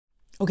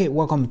Okay,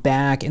 welcome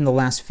back. In the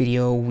last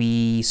video,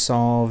 we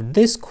solved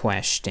this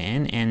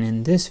question, and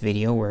in this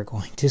video, we're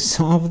going to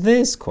solve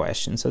this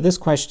question. So this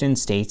question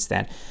states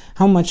that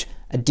how much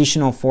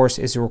additional force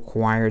is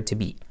required to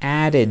be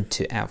added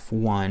to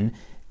F1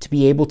 to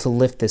be able to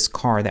lift this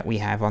car that we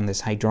have on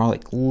this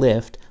hydraulic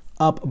lift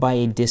up by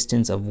a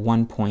distance of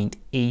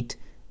 1.8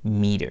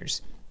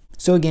 meters.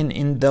 So again,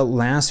 in the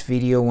last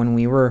video, when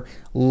we were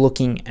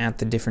looking at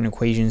the different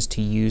equations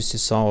to use to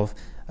solve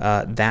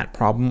that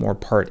problem, or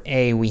part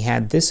A, we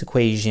had this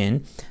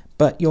equation,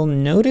 but you'll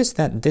notice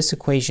that this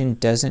equation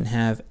doesn't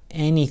have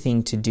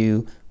anything to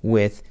do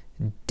with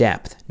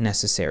depth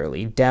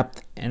necessarily.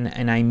 Depth,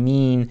 and I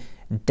mean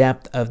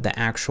depth of the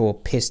actual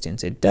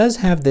pistons. It does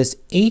have this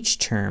H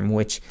term,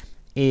 which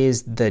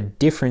is the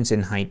difference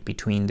in height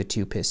between the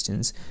two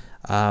pistons,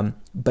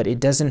 but it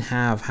doesn't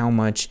have how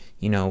much,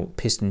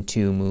 piston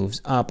 2 moves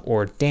up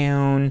or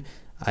down.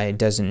 It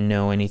doesn't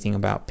know anything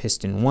about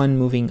piston 1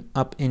 moving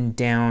up and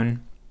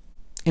down.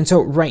 And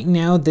so right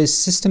now, this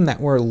system that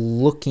we're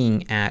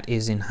looking at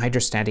is in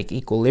hydrostatic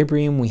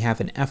equilibrium. We have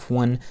an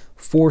F1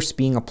 force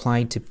being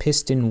applied to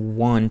piston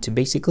 1 to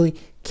basically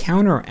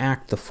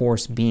counteract the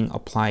force being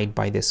applied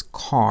by this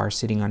car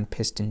sitting on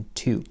piston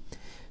 2.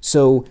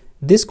 So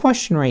this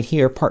question right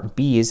here, part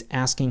B, is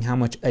asking how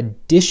much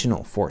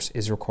additional force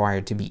is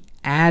required to be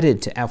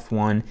added to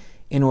F1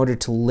 in order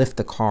to lift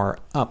the car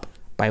up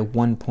by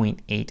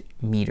 1.8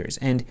 meters.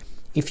 And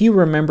if you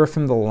remember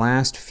from the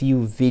last few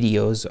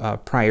videos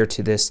prior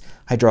to this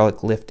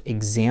hydraulic lift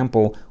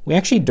example, we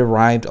actually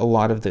derived a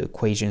lot of the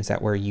equations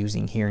that we're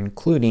using here,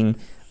 including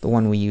the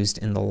one we used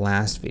in the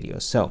last video.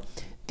 So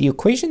the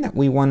equation that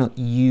we want to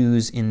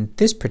use in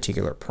this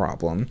particular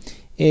problem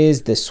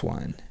is this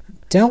one.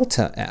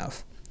 Delta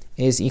F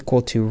is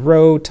equal to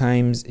rho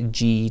times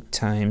G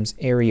times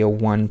area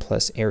 1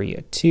 plus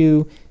area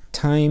 2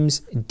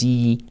 times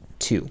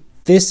D2.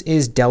 This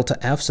is delta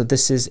F, so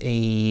this is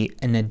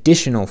an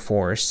additional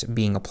force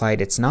being applied.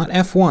 It's not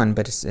F1,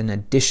 but it's an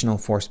additional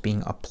force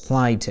being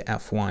applied to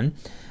F1.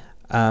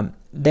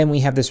 Then we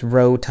have this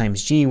rho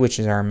times G, which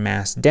is our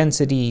mass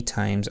density,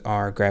 times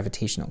our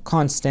gravitational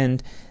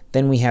constant.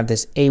 Then we have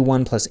this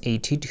A1 plus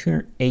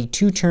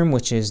A2 term,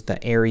 which is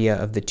the area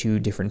of the two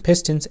different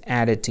pistons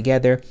added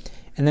together.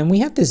 And then we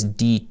have this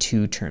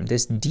D2 term.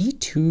 This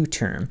D2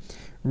 term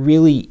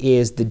really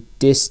is the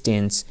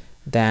distance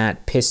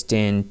that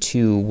piston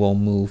 2 will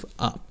move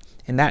up.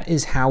 And that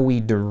is how we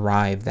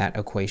derive that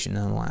equation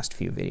in the last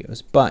few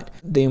videos. But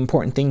the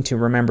important thing to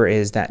remember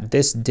is that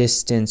this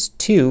distance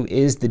 2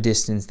 is the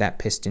distance that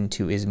piston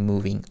 2 is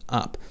moving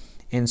up.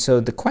 And so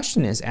the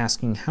question is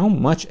asking how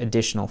much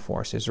additional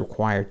force is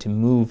required to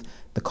move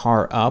the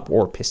car up,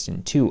 or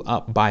piston 2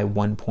 up, by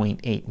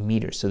 1.8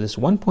 meters. So this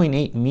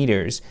 1.8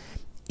 meters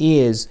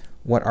is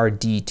what our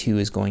D2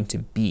 is going to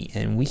be,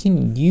 and we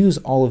can use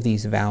all of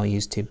these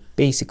values to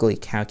basically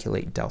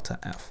calculate delta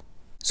F.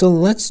 So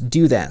let's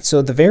do that.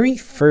 So the very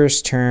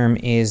first term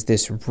is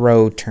this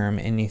rho term,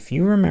 and if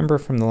you remember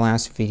from the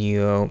last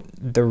video,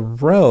 the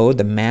rho,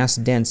 the mass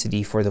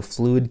density for the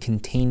fluid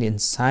contained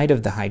inside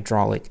of the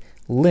hydraulic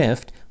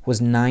lift,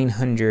 was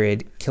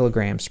 900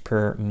 kilograms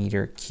per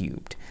meter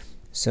cubed.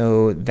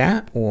 So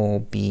that will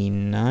be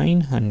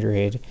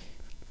 900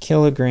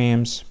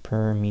 kilograms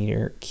per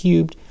meter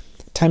cubed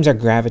times our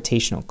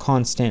gravitational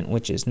constant,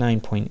 which is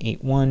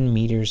 9.81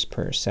 meters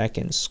per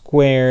second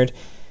squared.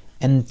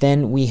 And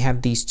then we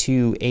have these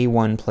two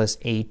A1 plus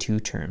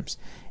A2 terms.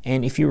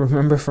 And if you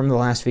remember from the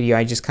last video,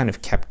 I just kind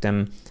of kept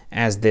them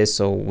as this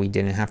so we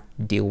didn't have to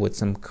deal with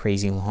some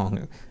crazy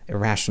long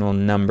irrational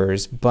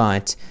numbers,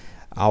 but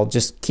I'll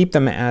just keep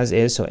them as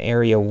is. So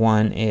area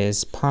 1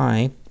 is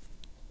pi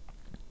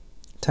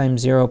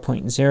times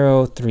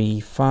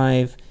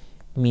 0.035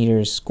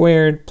 meters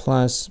squared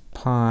plus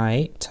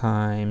pi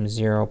times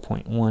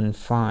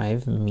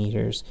 0.15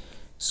 meters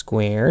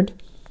squared.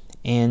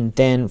 And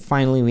then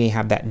finally we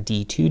have that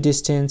D2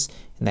 distance,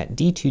 and that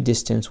D2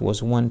 distance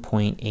was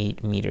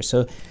 1.8 meters.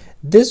 So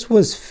this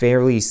was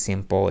fairly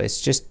simple.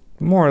 It's just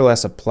more or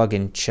less a plug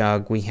and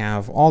chug. We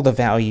have all the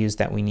values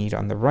that we need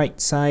on the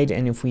right side,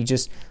 and if we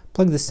just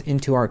plug this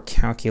into our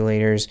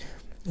calculators,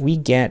 we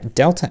get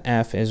delta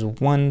F is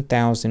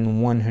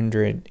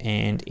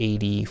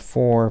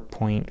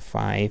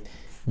 1,184.5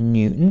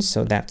 newtons.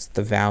 So that's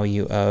the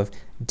value of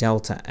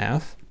delta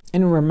F.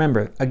 And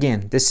remember,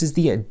 again, this is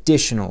the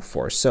additional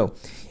force. So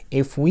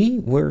if we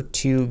were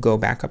to go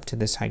back up to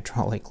this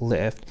hydraulic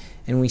lift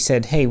and we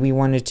said, hey, we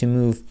wanted to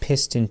move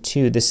piston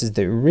 2, this is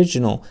the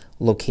original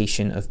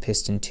location of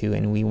piston 2,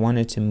 and we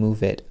wanted to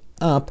move it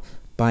up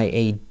by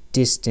a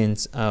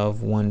distance of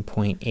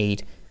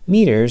 1.8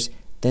 meters,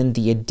 then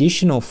the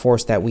additional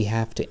force that we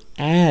have to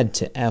add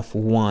to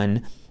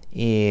F1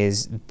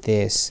 is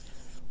this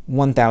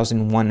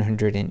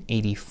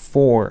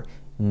 1,184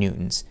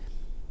 newtons.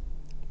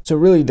 So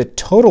really the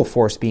total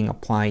force being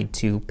applied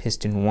to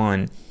piston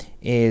 1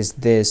 is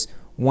this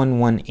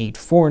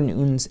 1184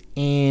 newtons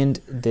and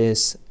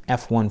this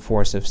F1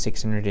 force of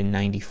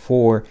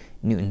 694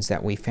 newtons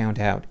that we found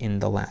out in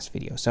the last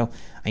video. So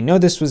I know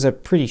this was a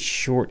pretty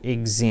short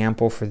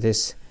example for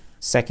this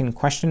second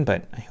question,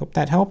 but I hope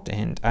that helped,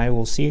 and I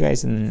will see you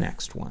guys in the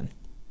next one.